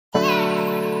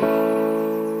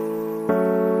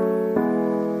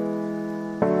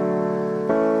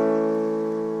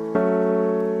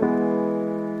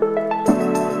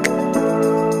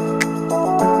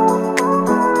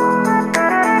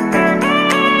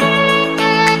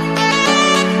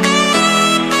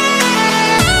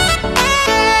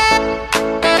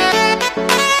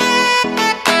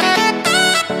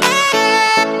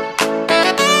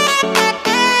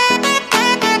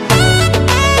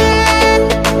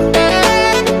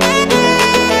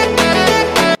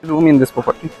room in this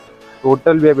property?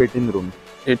 Total we have 18 rooms.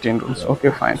 18 rooms.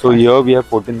 Okay, fine. So here we have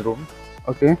 14 rooms.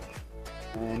 Okay.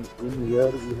 And in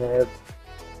here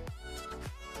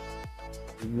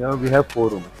we have 4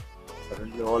 rooms.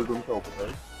 Currently all rooms are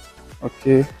occupied.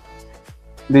 Okay.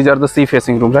 These are the sea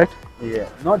facing rooms, right? Yeah.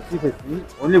 Not sea facing.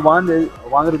 Only one room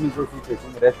is the sea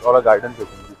facing. Rest all are garden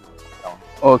facing.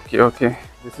 Okay, okay.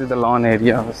 This is the lawn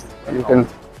area. You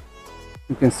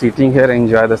can sitting here and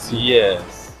enjoy the sea.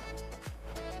 Yes.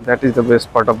 That is the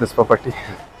best part of this property.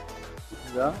 This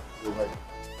is a yoga.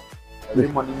 Every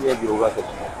morning we have yoga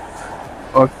session.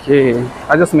 Okay.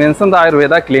 I just mentioned the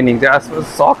Ayurveda clinic. I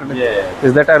was shocked. Yeah.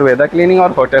 Is that Ayurveda clinic or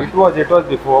hotel? It was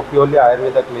before purely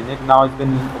Ayurveda clinic. Now it's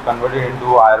been converted into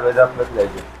Ayurveda plus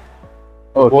leisure.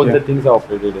 Okay. Both the things are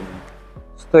operated in it.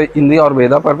 So in the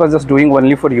Ayurveda purpose, just doing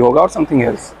only for yoga or something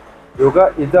else?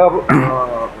 Yoga is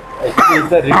actually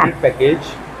it's a retreat package.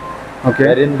 Okay.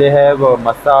 Wherein they have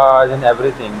massage and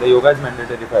everything. The yoga is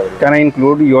mandatory for everyone. Can I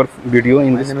include your video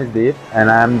in this? My name is Dave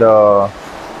and I am the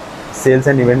sales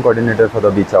and event coordinator for the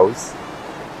Beach House.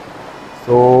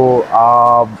 So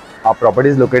our property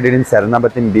is located in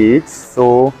Sernabatim Beach.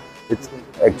 So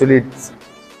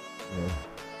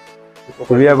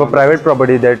so we have a private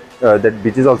property that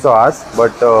beach is also ours,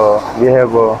 but we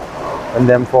have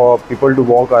them for people to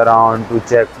walk around to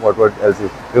check what else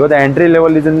is. Because the entry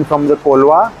level is from the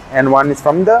Kolwa and one is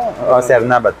from the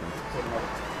Sernabatim.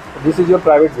 This is your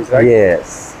private beach, right?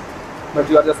 Yes. But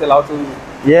you are just allowed to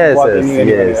walk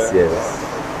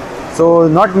yes. So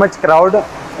not much crowd,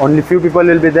 only few people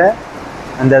will be there,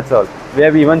 and that's all. We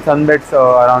have even sunbeds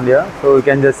around here, so you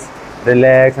can just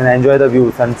relax and enjoy the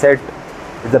view. Sunset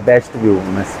is the best view.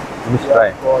 You must try.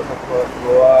 Of course.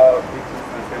 Goa beach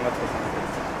is famous for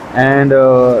sunsets. And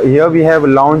here we have a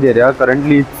lounge area.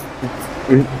 Currently,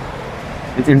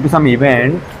 it's into some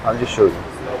event. I'll just show you.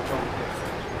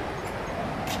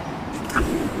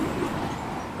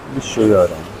 Just show you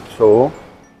around. So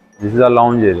this is a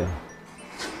lounge area.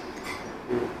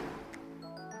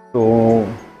 So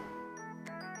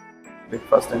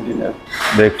Breakfast and dinner.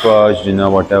 Breakfast, dinner,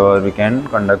 whatever we can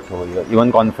conduct over here. Even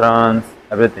conference,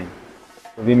 everything.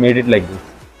 So we made it like this.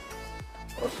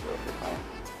 Okay, fine.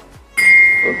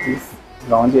 So this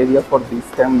lounge area for this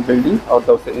time building or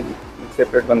the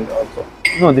separate one also?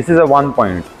 No, this is a one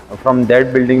point. From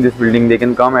that building, this building, they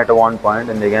can come at a one point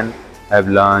and they can have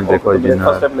lunch, breakfast, dinner.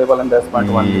 First step level and that's point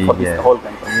one for this whole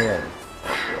campus. Yes.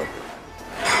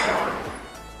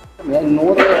 May I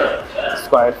know the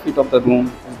square feet of the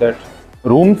room? Is that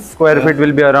Room square feet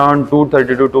will be around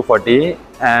 230 to 240,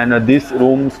 and this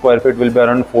room square feet will be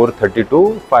around 430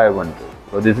 to 500.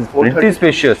 So this is pretty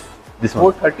spacious. This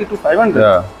one. 430 to 500?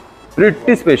 Yeah,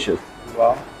 pretty spacious.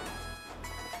 Wow.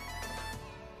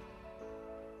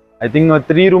 I think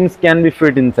 3 rooms can be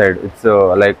fit inside. It's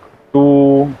like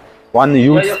one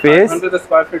huge space. 500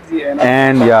 square feet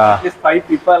and at least 5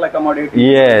 people accommodate.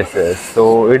 Yes.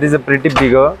 So it is a pretty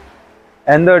bigger.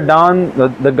 And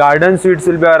the garden suites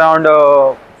will be around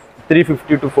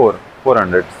 350 to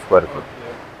 400 square foot.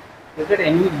 Okay. Is there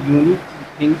any unique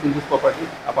things in this property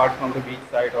apart from the beach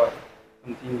side or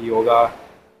something yoga?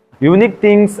 Unique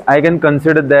things, I can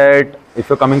consider that if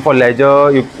you're coming for leisure,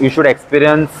 you should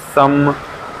experience some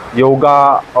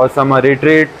yoga or some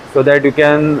retreat so that you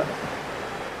can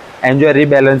enjoy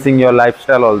rebalancing your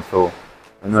lifestyle also.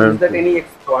 So is there any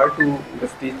expert to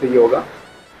just teach the yoga?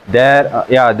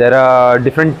 There are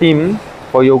different teams.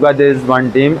 For yoga there is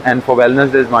one team, and for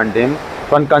wellness there is one team.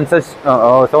 One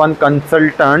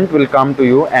consultant will come to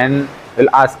you and will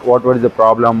ask what was the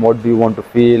problem, what do you want to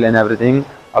feel and everything.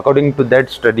 According to that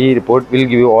study report, we'll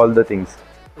give you all the things.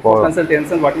 For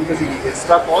consultation, what is the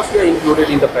extra cost you are included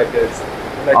in the package?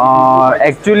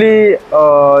 Actually,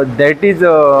 that is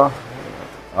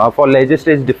for leisure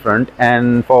stay is different,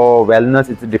 and for wellness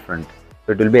it's different.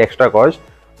 So it will be extra cost.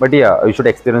 But yeah, you should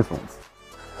experience once.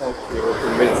 Okay.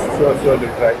 We'll surely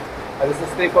try. I will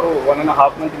stay for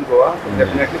 1.5 months in Goa, so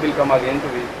definitely will come again to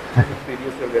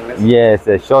experience your wellness.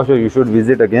 Yes, sure, you should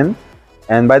visit again.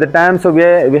 And by the time, so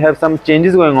we have some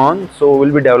changes going on, so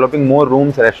we'll be developing more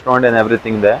rooms, restaurant and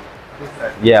everything there.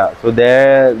 Yeah, so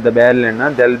there, the Berliner,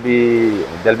 there'll be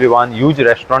one huge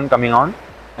restaurant coming on,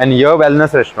 and here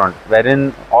wellness restaurant,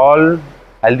 wherein all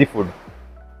healthy food.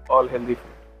 All healthy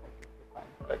food.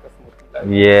 Like a smoothie life.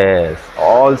 Yes,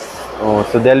 all.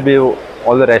 So there'll be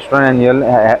all the restaurant and you'll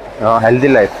healthy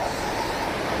life.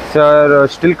 So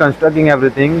still constructing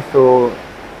everything. So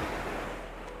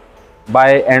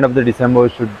by end of the December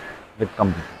should get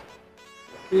complete.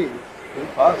 Okay, so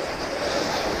fast.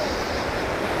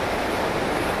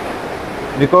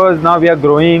 Because now we are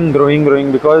growing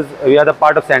because we are the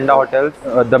part of Sanda Hotels.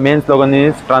 The main slogan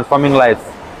is transforming lives.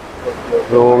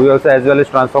 So we also as well as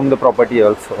transform the property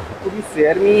also. Could you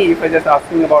share me if I just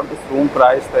asking about this room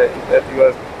price that you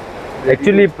are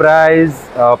Actually, price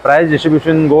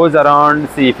distribution goes around.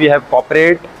 See, if we have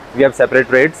corporate, we have separate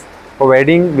rates. For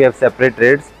wedding, we have separate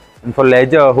rates. And for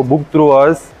leisure, who book through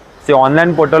us, say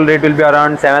online portal rate will be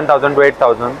around 7,000 to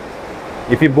 8,000.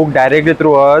 If you book directly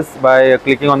through us by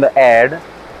clicking on the ad,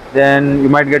 then you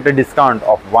might get a discount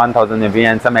of 1,000 maybe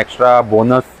and some extra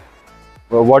bonus.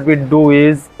 What we do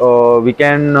is we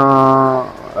can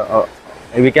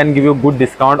give you good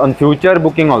discount on future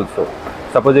booking also.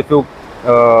 Suppose if you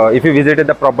visited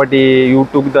the property, you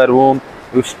took the room,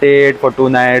 you stayed for 2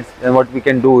 nights, then what we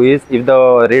can do is, if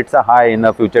the rates are high in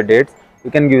the future dates, we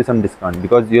can give you some discount,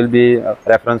 because you'll be a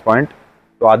reference point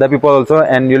to other people also,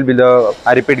 and you'll be a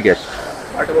repeat guest.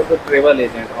 What about the travel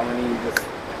agent? How many?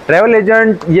 Travel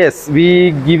agent, yes,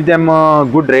 we give them a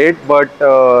good rate, but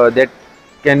that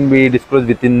can be disclosed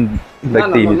within the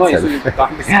team itself. So you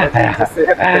can't discuss it.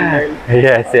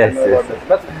 Yes.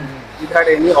 But you had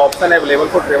any option available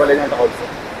for travel agent also?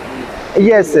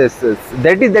 Yes.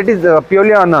 That is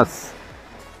purely on us.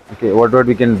 Okay, what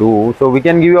we can do? So we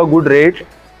can give you a good rate.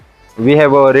 We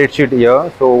have a rate sheet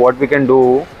here. So what we can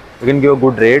do? We can give a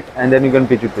good rate, and then you can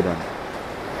pitch it to them.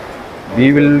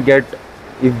 We will get,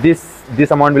 if this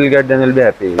amount will get, then we'll be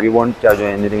happy. We won't charge you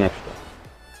anything extra.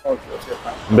 Okay,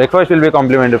 fine. Breakfast will be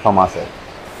complimented from our side.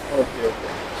 Okay.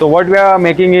 So what we are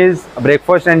making is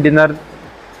breakfast and dinner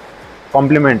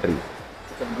complimentary.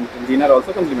 So dinner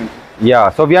also complimentary?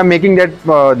 Yeah, so we are making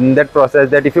that process,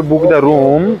 that if you book the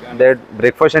room, that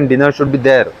breakfast and dinner should be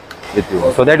there with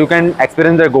you, so that you can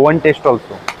experience the Goan taste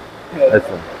also. That's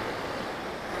all.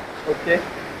 Okay.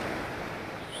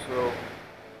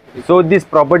 So this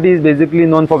property is basically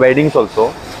known for weddings also.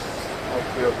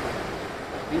 Okay.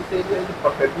 This area is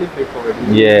perfectly fit for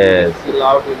weddings. Yes. Chill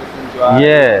out, you just enjoy.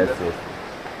 Yes.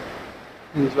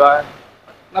 Enjoy.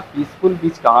 ना peaceful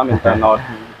beach कहाँ मिलता है north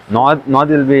में? North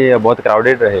will be बहुत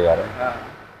crowded रहेगा.